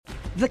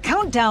The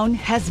countdown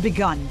has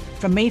begun.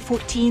 From May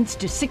 14th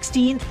to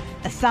 16th,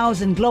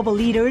 1,000 global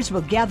leaders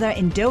will gather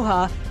in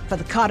Doha for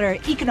the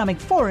Qatar Economic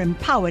Forum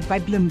powered by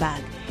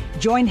Bloomberg.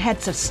 Join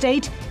heads of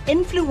state,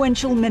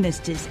 influential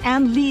ministers,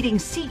 and leading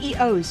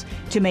CEOs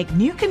to make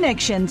new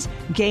connections,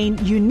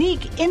 gain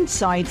unique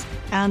insights,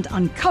 and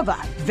uncover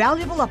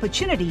valuable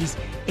opportunities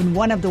in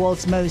one of the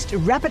world's most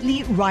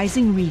rapidly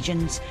rising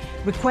regions.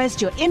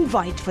 Request your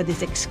invite for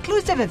this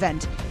exclusive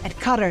event at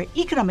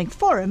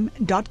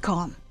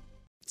QatarEconomicForum.com.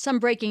 Some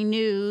breaking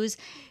news.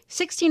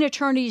 16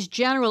 attorneys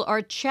general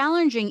are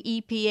challenging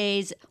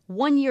EPA's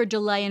one-year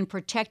delay in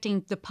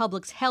protecting the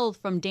public's health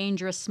from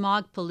dangerous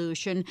smog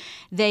pollution.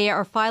 They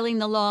are filing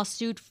the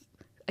lawsuit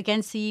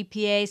against the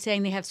EPA,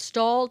 saying they have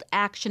stalled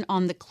action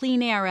on the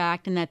Clean Air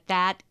Act and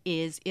that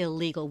is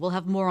illegal. We'll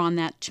have more on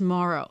that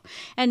tomorrow.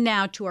 And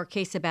now to our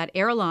case about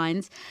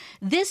airlines.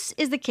 This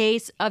is the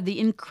case of the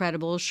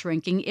incredible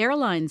shrinking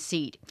airline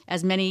seat.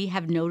 As many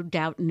have no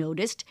doubt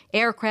noticed,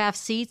 aircraft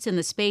seats and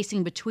the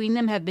spacing between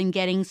them have been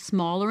getting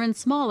smaller and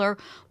smaller,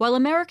 while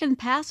American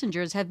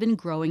passengers have been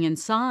growing in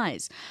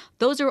size.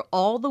 Those are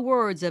all the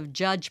words of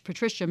Judge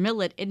Patricia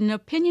Millett in an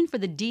opinion for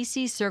the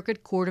D.C.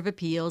 Circuit Court of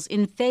Appeals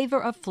in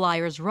favor of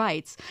Flyers'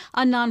 Rights,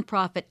 a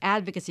nonprofit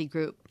advocacy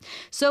group.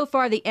 So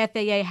far, the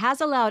FAA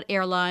has allowed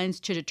airlines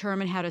to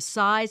determine how to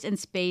size and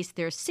space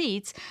their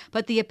seats,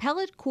 but the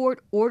appellate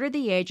court ordered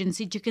the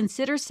agency to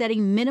consider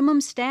setting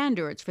minimum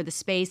standards for the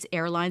space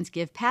airlines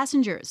give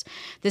passengers.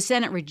 The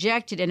Senate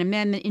rejected an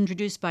amendment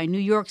introduced by New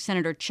York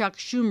Senator Chuck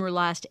Schumer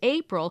last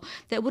April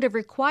that would have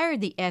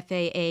required the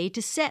FAA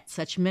to set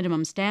such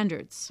minimum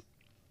standards.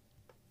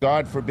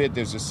 God forbid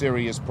there's a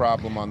serious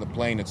problem on the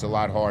plane, it's a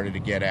lot harder to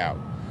get out.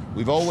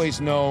 We've always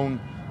known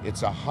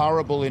it's a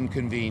horrible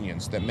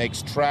inconvenience that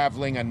makes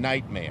traveling a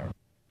nightmare.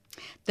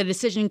 The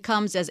decision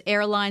comes as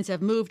airlines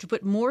have moved to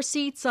put more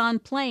seats on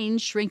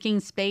planes,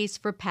 shrinking space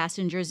for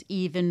passengers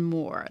even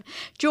more.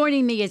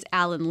 Joining me is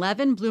Alan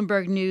Levin,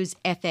 Bloomberg News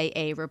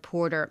FAA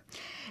reporter.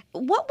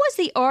 What was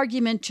the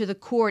argument to the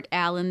court,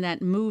 Alan,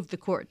 that moved the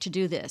court to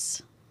do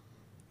this?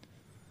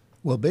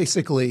 Well,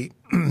 basically,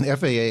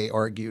 FAA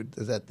argued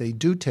that they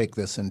do take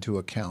this into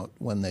account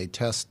when they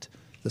test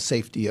the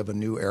safety of a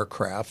new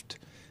aircraft.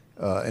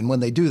 And when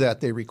they do that,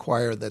 they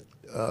require that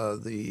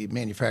the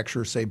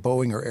manufacturer, say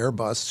Boeing or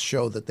Airbus,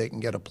 show that they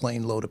can get a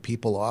plane load of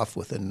people off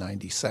within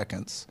 90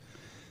 seconds.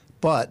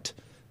 But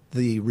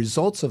the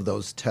results of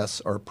those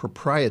tests are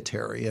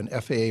proprietary, and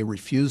FAA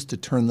refused to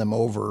turn them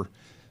over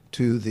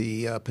to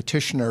the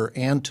petitioner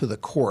and to the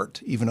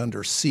court, even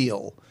under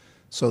seal.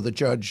 So the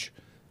judges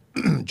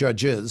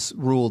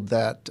ruled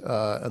that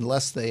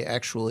unless they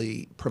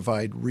actually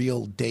provide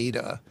real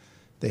data,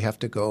 they have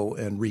to go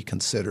and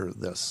reconsider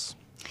this.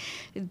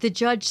 The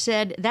judge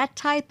said that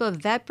type of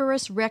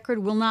vaporous record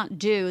will not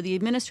do. The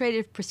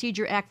Administrative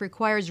Procedure Act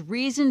requires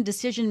reasoned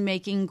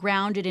decision-making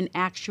grounded in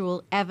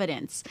actual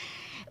evidence.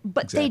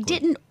 But Exactly. They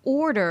didn't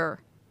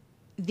order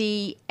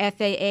the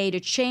FAA to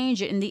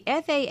change it. And the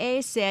FAA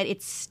said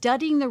it's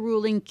studying the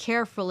ruling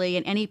carefully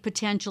and any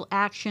potential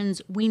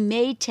actions we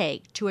may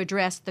take to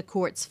address the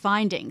court's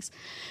findings.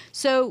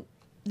 So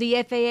the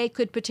FAA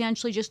could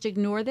potentially just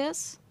ignore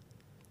this?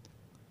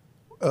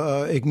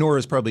 Ignore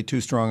is probably too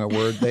strong a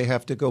word. They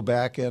have to go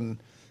back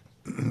and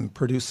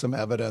produce some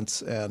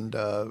evidence and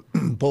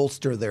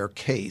bolster their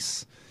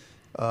case.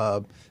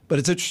 But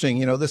it's interesting,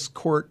 this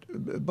court,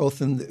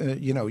 both in,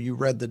 you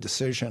read the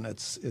decision.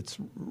 It's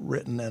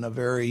written in a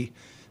very,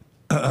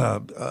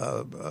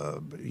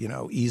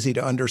 easy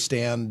to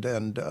understand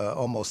and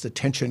almost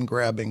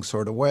attention-grabbing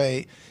sort of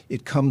way.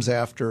 It comes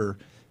after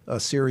a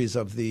series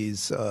of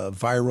these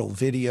viral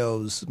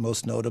videos,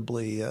 most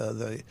notably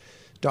the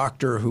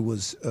doctor who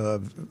was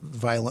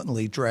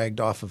violently dragged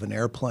off of an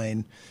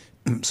airplane.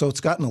 So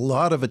it's gotten a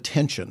lot of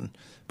attention,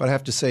 but I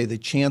have to say the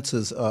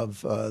chances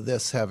of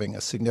this having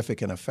a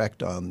significant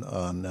effect on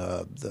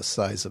the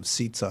size of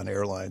seats on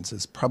airlines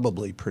is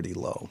probably pretty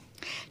low.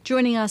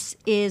 Joining us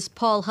is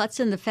Paul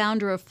Hudson, the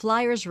founder of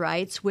Flyers'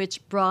 Rights,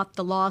 which brought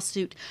the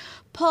lawsuit.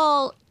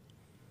 Paul,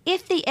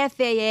 if the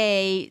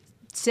FAA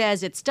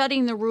says it's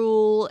studying the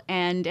rule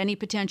and any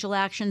potential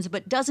actions,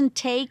 but doesn't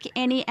take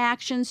any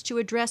actions to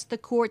address the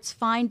court's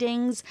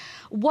findings,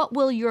 what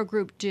will your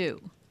group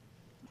do?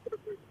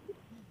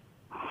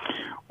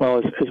 Well,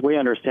 as we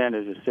understand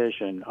the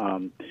decision,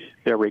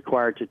 they're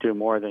required to do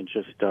more than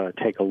just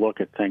take a look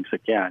at things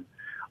again.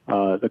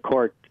 The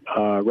court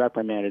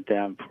reprimanded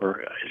them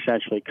for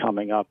essentially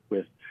coming up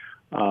with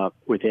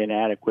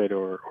inadequate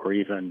or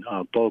even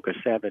bogus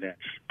evidence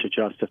to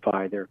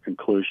justify their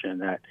conclusion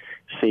that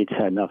seats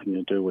had nothing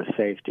to do with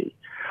safety.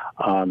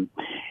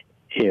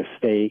 If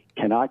they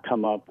cannot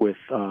come up with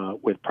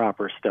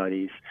proper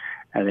studies,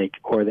 and they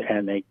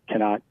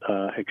cannot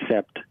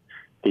accept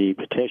the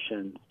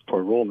petition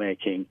for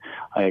rulemaking,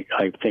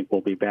 I think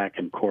we'll be back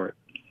in court.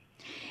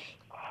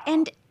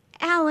 And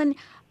Alan,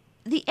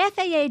 the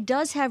FAA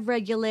does have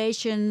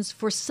regulations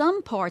for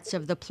some parts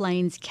of the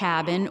plane's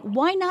cabin.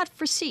 Why not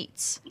for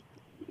seats?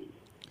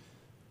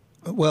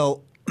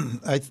 Well,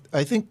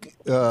 I think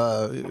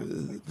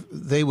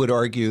they would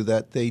argue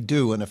that they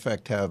do, in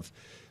effect, have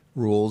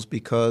rules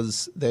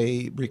because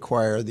they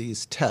require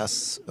these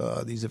tests,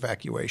 these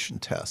evacuation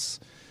tests.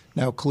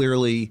 Now,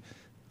 clearly,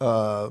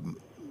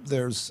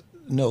 there's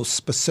no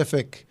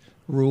specific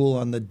rule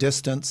on the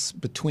distance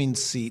between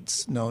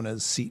seats known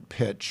as seat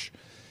pitch.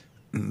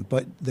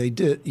 But they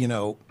did,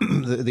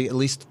 at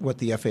least what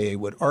the FAA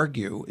would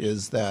argue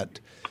is that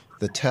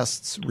the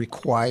tests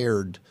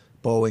required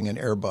Boeing and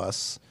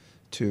Airbus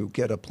to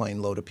get a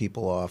plane load of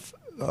people off.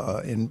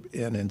 And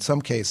in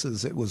some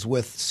cases, it was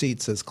with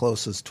seats as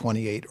close as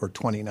 28 or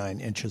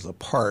 29 inches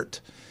apart.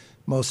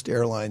 Most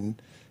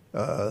airlines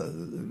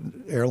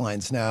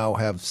now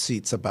have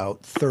seats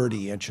about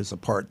 30 inches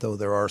apart, though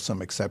there are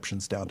some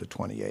exceptions down to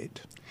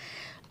 28.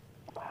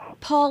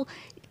 Paul,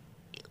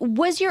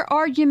 was your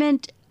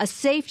argument a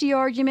safety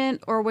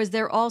argument, or was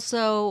there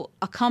also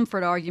a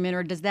comfort argument,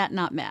 or does that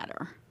not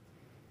matter?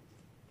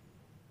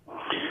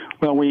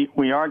 Well,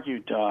 we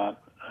argued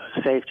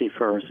safety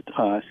first,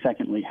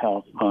 secondly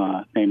health,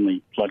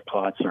 namely blood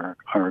clots are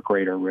a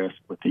greater risk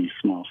with these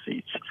small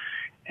seats.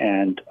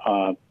 And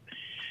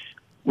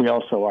we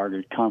also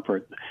argued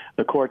comfort.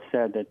 The court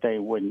said that they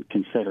wouldn't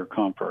consider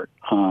comfort,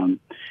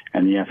 and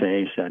the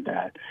FAA said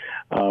that.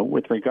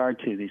 With regard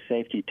to the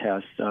safety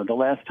tests, the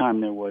last time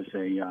there was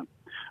an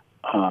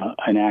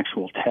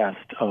actual test,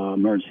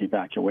 emergency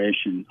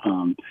evacuation,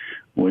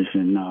 was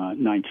in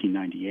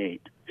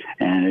 1998,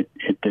 and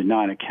it did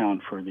not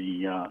account for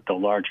the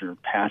larger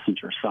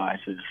passenger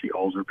sizes, the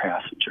older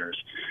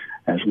passengers,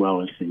 as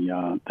well as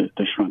the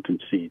shrunken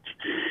seats.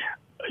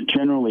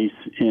 Generally,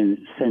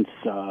 since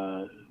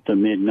the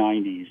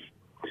mid-'90s,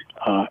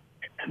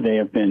 they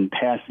have been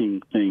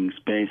passing things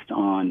based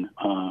on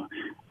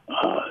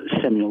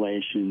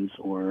simulations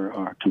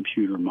or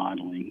computer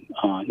modeling,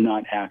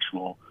 not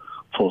actual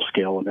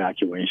full-scale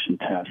evacuation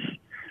tests.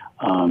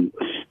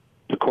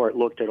 The court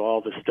looked at all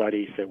the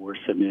studies that were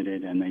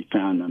submitted, and they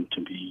found them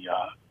to be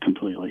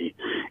completely,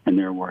 in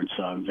their words,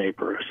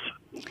 vaporous.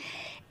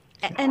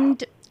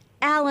 And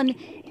Alan,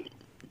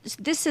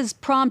 this has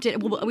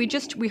prompted.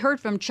 We heard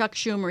from Chuck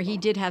Schumer. He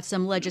did have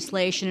some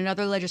legislation, and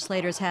other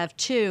legislators have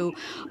too.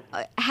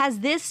 Has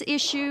this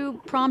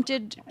issue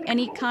prompted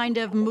any kind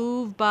of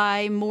move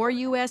by more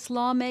U.S.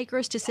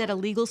 lawmakers to set a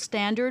legal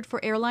standard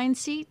for airline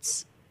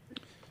seats?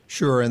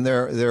 Sure, and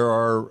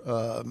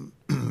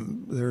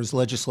there's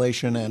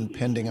legislation and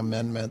pending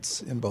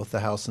amendments in both the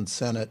House and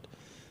Senate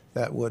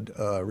that would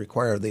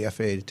require the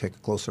FAA to take a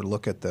closer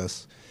look at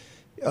this.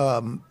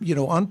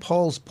 On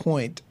Paul's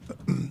point,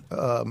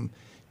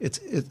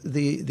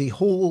 the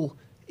whole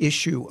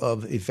issue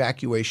of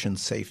evacuation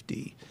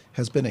safety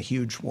has been a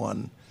huge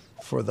one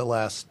for the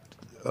last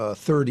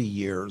 30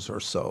 years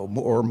or so,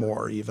 or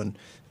more even.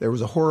 There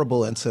was a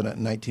horrible incident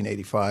in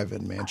 1985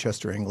 in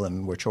Manchester, England,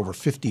 in which over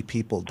 50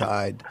 people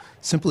died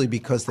simply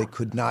because they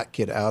could not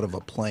get out of a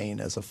plane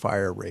as a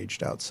fire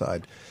raged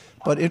outside.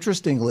 But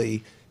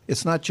interestingly,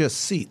 it's not just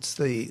seats.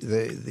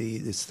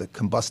 It's the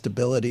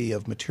combustibility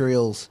of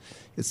materials.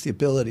 It's the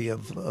ability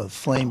of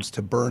flames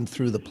to burn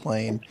through the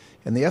plane.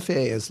 And the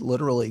FAA has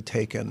literally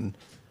taken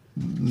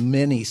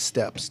many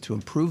steps to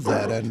improve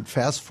that. And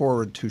fast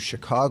forward to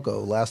Chicago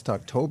last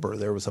October,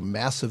 there was a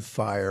massive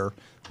fire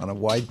on a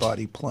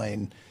wide-body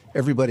plane.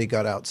 Everybody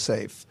got out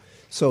safe.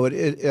 So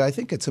I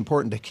think it's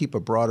important to keep a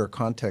broader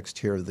context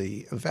here.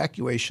 The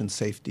evacuation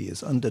safety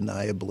is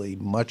undeniably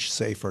much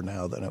safer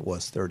now than it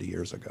was 30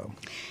 years ago.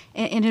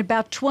 In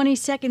about 20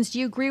 seconds, do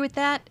you agree with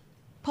that,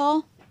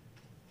 Paul?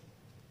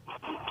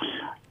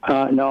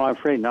 No, I'm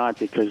afraid not,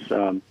 because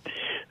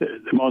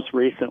most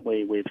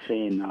recently we've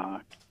seen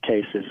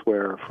cases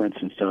where, for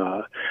instance,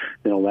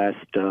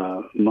 last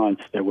month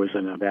there was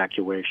an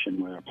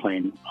evacuation where a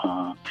plane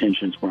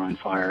engines were on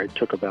fire. It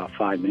took about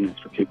 5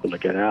 minutes for people to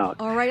get out.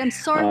 All right, I'm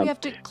sorry we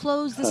have to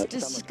close this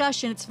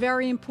discussion. It's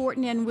very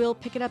important, and we'll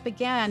pick it up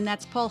again.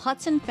 That's Paul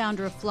Hudson,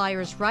 founder of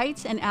Flyers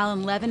Rights, and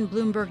Alan Levin,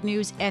 Bloomberg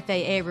News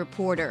FAA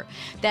reporter.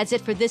 That's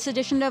it for this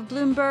edition of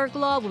Bloomberg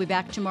Law. We'll be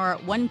back tomorrow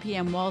at 1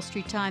 p.m. Wall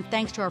Street time.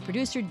 Thanks to our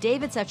producer,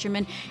 David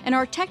Sucherman, and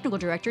our technical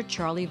director,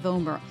 Charlie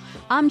Vomer.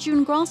 I'm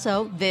June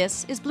Grosso.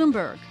 This is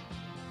Bloomberg.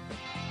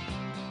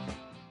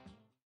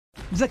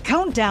 The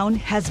countdown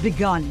has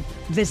begun.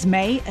 This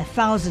May,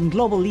 1,000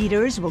 global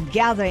leaders will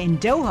gather in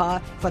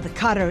Doha for the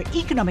Qatar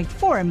Economic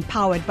Forum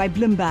powered by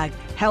Bloomberg,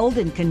 held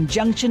in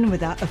conjunction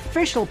with our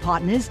official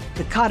partners,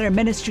 the Qatar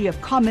Ministry of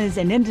Commerce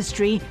and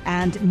Industry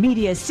and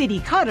Media City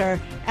Qatar,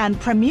 and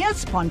premier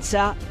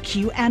sponsor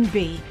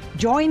QNB.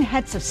 Join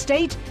heads of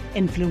state,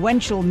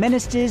 influential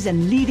ministers,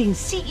 and leading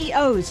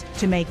CEOs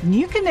to make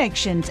new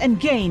connections and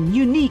gain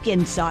unique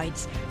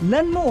insights.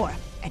 Learn more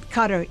at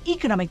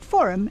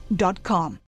QatarEconomicForum.com.